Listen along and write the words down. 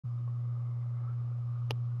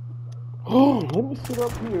Oh, let me sit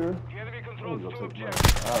up here. The enemy Let me controls go two take my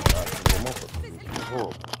objectives.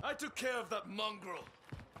 Oh. I took care of that mongrel.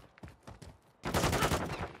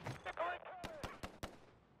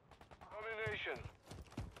 Domination.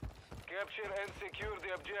 Capture and secure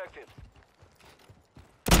the objectives.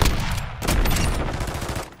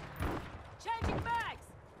 Changing bags!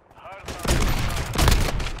 Hard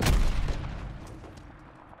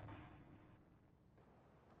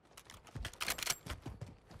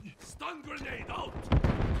Stun grenade out.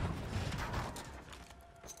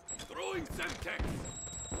 Throwing Semtex.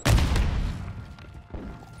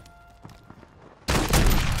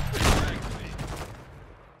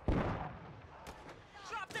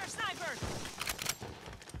 Drop their snipers!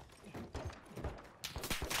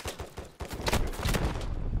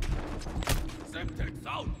 Semtex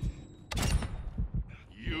out.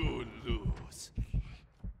 You lose.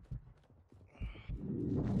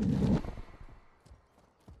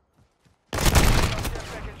 care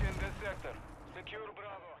package in this sector. Secure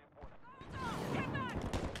Bravo. Get back!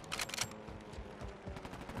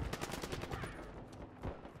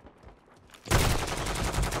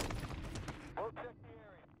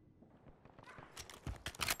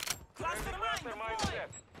 Cluster mine Cluster mine deployed!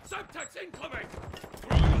 set. Semtex incoming.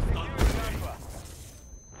 Throwing a stun Securing grenade. Alpha.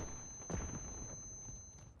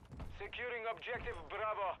 Securing objective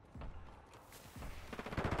Bravo.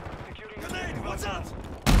 Securing Grenade, watch out.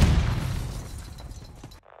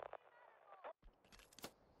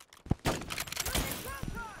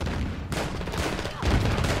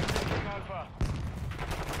 Taking Alpha.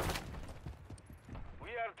 We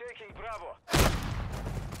are taking Bravo.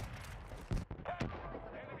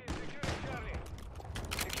 Enemy is securing Charlie.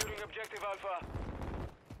 Securing objective Alpha.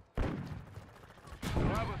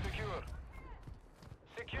 Bravo secure.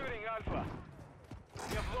 Securing Alpha.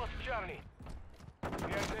 We have lost Charlie.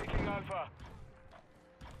 We are taking Alpha.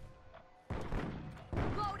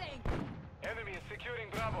 Loading! Enemy is securing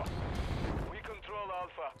Bravo. We control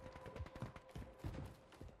Alpha.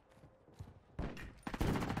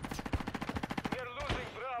 We are losing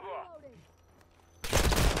Bravo. Loading!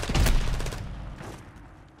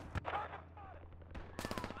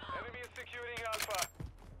 Enemy is securing Alpha.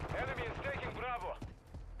 Enemy is taking Bravo.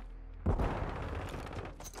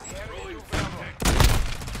 Enemy Throwing to Bravo. Semtex.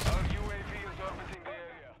 Our UAV is orbiting the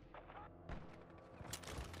area.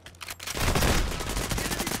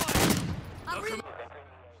 I'm re-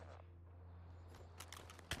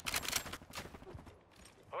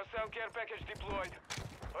 Hostile care package deployed.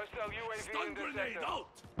 Hostile UAV Stun in the grenade sector. out.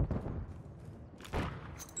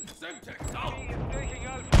 Semtex out. He is taking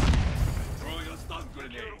Alpha. Throwing a stun Secure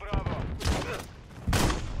grenade. Bravo.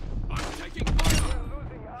 I'm taking We fire. are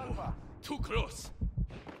losing Alpha. Too close.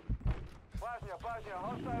 Paznia,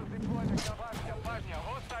 hostile deployed. Paznia,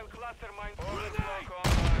 hostile cluster mine. Grenade.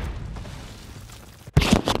 Online.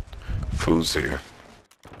 Food's here.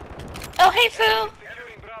 Oh, hey, Foo!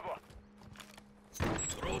 Securing Bravo.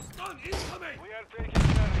 Throw stun incoming. We are taking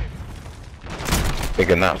Charlie.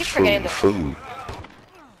 Nigga, not Keep forgetting food, to- food.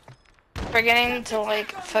 Forgetting to,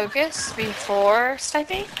 like, focus before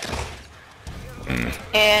sniping.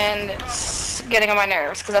 And it's getting on my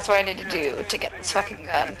nerves, because that's what I need to do to get this fucking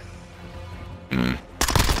gun. Mm.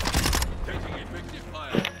 Taking effective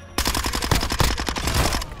fire.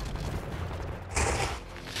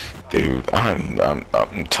 Dude,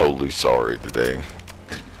 I'm totally sorry today.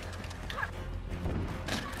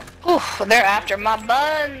 Oof, they're after my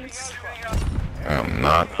buns. I'm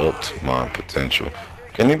not up to my potential.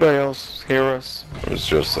 Can anybody else hear us? Or it's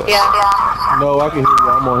just us? Yeah. No, I can hear you.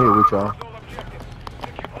 I'm on here with y'all.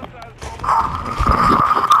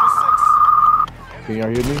 Can y'all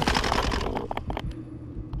hear me?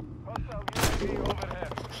 Hostile UAV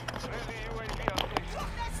overhead. Friendly UAV on station.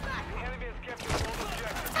 The enemy has captured all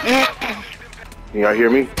objectives. Can y'all hear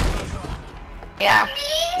me? Yeah.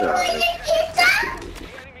 Alright. The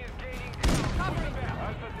enemy is gaining ground.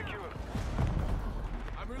 Alpha secure.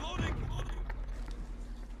 I'm reloading.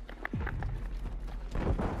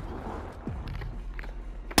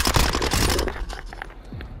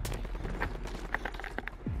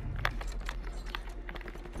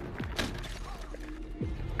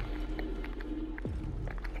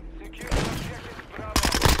 Secure objectives Bravo.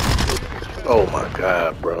 Oh my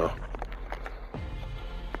god, bro.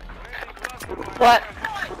 What?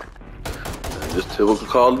 Just typical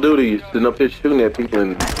Call of Duty. You're sitting up here shooting at people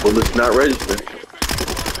and bullets not registering.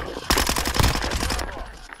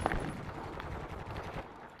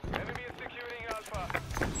 Enemy is securing Alpha.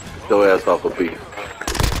 Get your ass off a beat.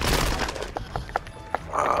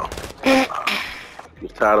 Wow.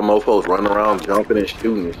 Just tired of mofos running around jumping and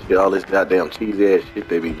shooting and shit. All this goddamn cheesy ass shit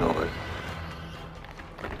they be doing.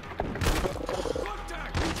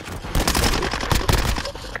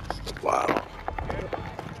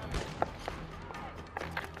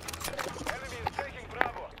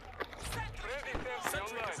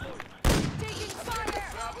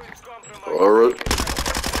 Alright.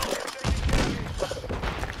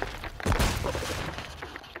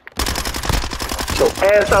 Your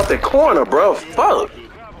ass out the corner, bro. Fuck.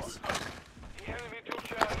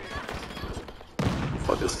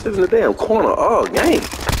 Fucking sit in the damn corner all game.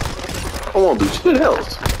 I won't do shit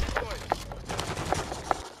else.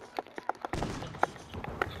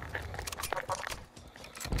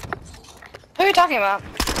 Who are you talking about?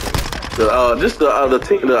 Just the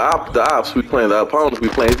team, the ops we playing, the opponents we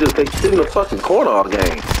playing. Just they sit in the fucking corner all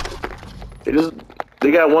game.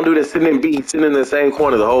 They got one dude that's sitting in B, sitting in the same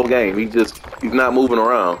corner the whole game. He's not moving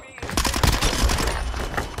around.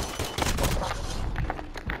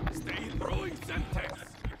 Stay throwing Semtex.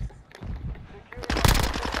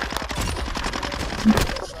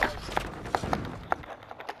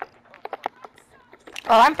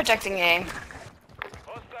 Oh, I'm protecting A.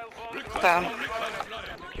 So,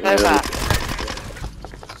 there's that.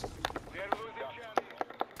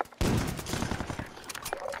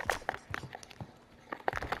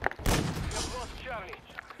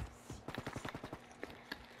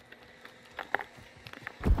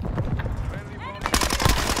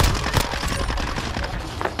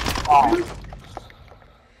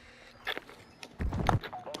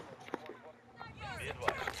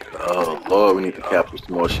 Oh Lord, we need to capture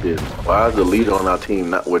some more shit. Why is the leader on our team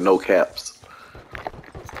not with no caps?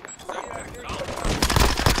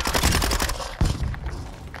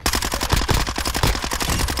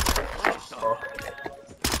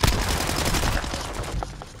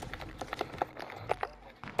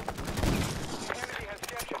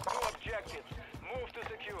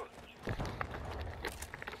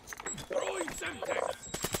 Throwing Semtex.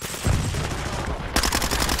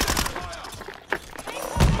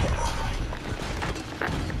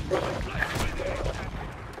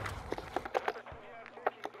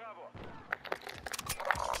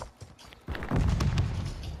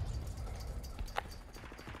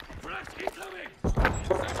 Flash incoming.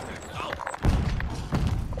 Semtex out.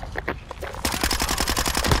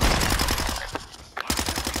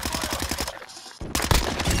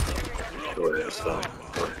 Go ahead, son.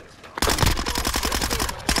 Go ahead.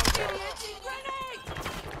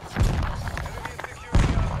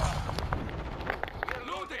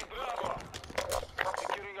 Loading.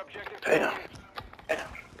 Damn.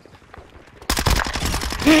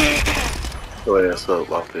 Go ahead,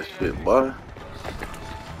 up off this shit, boy.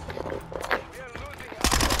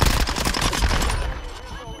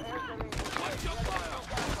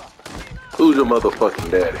 Who's your motherfucking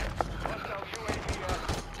daddy?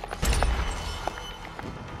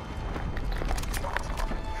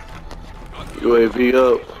 UAV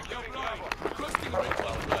up.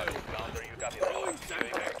 Throwing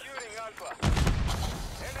Semtex.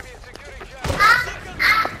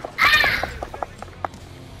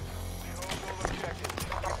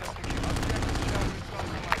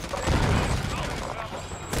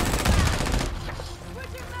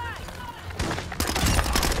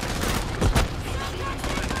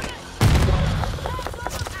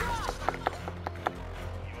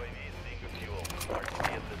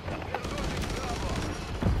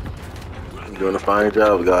 You're doing a fine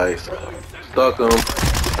job, guys. Stuck 'em.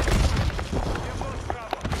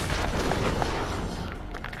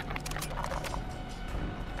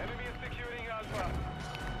 Enemy is securing Alpha.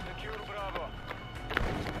 Secure Bravo.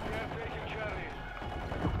 We are taking Charlie.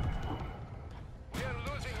 We are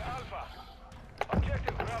losing Alpha.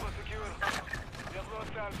 Objective Bravo secure. We have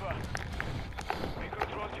lost Alpha. We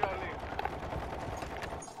control Charlie.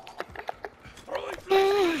 Throwing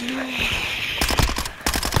flash.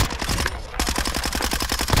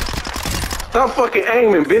 Stop fucking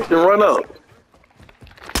aiming, bitch, and run up.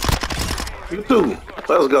 You too.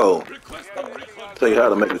 Let's go. Requesting recon. Tell you how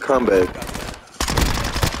to make a comeback.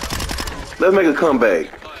 Let's make a comeback.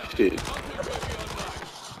 Shit.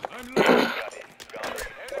 I'm loading.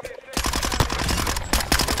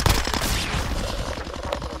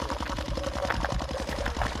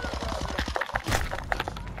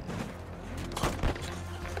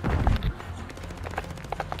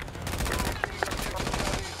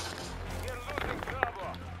 We are losing Bravo.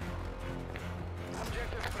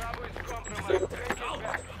 Objective Bravo is compromised. Take it back.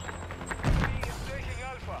 B is taking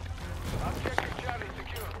Alpha. Objective Charlie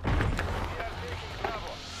secure. We are taking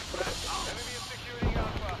Bravo. Enemy is securing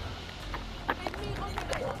Alpha.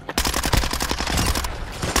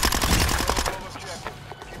 All objectives.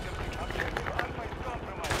 Keep them secure. Objective Alpha is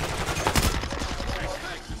compromised.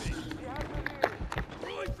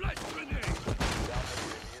 Throwing flash grenade.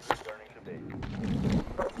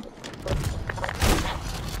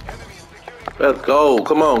 Enemy is securing. Let's go.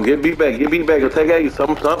 Come on, get beat back. Get beat back. Or take out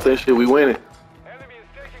something. Shit, we winning. Enemy is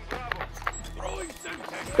taking Bravo. Throwing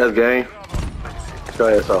Semtex. That's game. Bravo.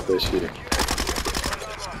 your ass off that shit.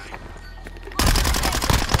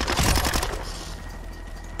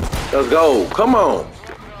 Let's go. Come on.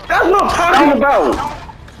 That's what I'm talking about.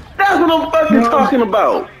 That's what I'm fucking talking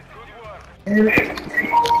about.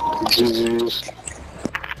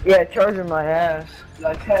 Yeah, charging my ass.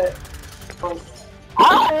 Like that.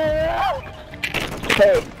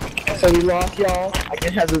 Hey, so we lost y'all. I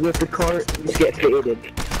just have to whip the cart and just get faded.